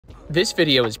This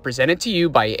video is presented to you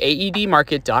by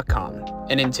AEDmarket.com,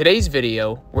 and in today's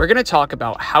video, we're going to talk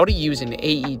about how to use an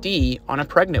AED on a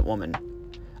pregnant woman.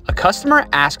 A customer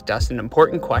asked us an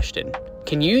important question: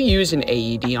 can you use an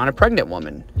AED on a pregnant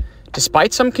woman?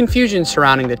 Despite some confusion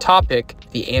surrounding the topic,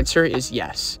 the answer is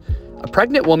yes. A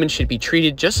pregnant woman should be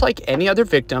treated just like any other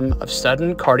victim of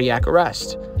sudden cardiac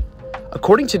arrest.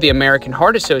 According to the American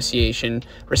Heart Association,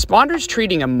 responders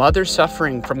treating a mother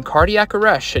suffering from cardiac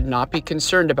arrest should not be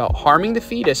concerned about harming the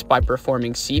fetus by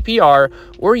performing CPR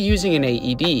or using an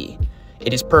AED.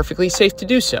 It is perfectly safe to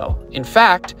do so. In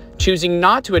fact, choosing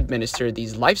not to administer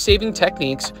these life-saving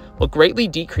techniques will greatly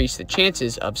decrease the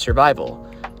chances of survival,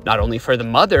 not only for the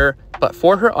mother, but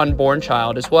for her unborn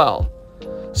child as well.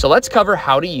 So let's cover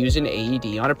how to use an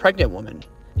AED on a pregnant woman.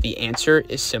 The answer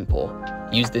is simple.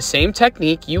 Use the same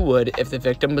technique you would if the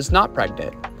victim was not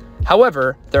pregnant.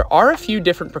 However, there are a few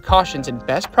different precautions and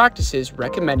best practices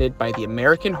recommended by the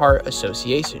American Heart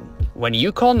Association. When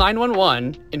you call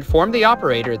 911, inform the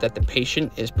operator that the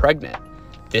patient is pregnant.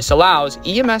 This allows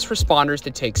EMS responders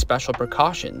to take special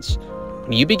precautions.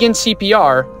 When you begin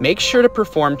CPR, make sure to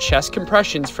perform chest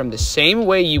compressions from the same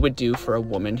way you would do for a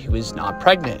woman who is not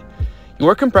pregnant.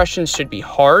 Your compressions should be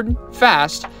hard,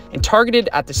 fast, and targeted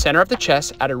at the center of the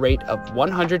chest at a rate of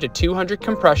 100 to 200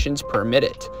 compressions per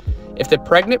minute. If the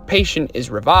pregnant patient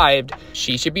is revived,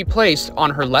 she should be placed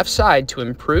on her left side to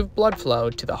improve blood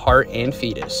flow to the heart and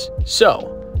fetus.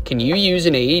 So, can you use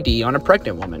an AED on a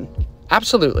pregnant woman?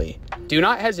 Absolutely. Do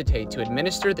not hesitate to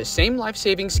administer the same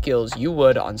life-saving skills you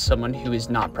would on someone who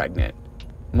is not pregnant.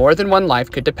 More than one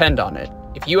life could depend on it.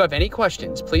 If you have any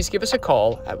questions, please give us a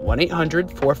call at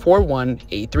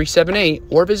 1-800-441-8378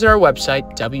 or visit our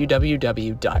website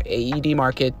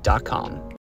www.aedmarket.com.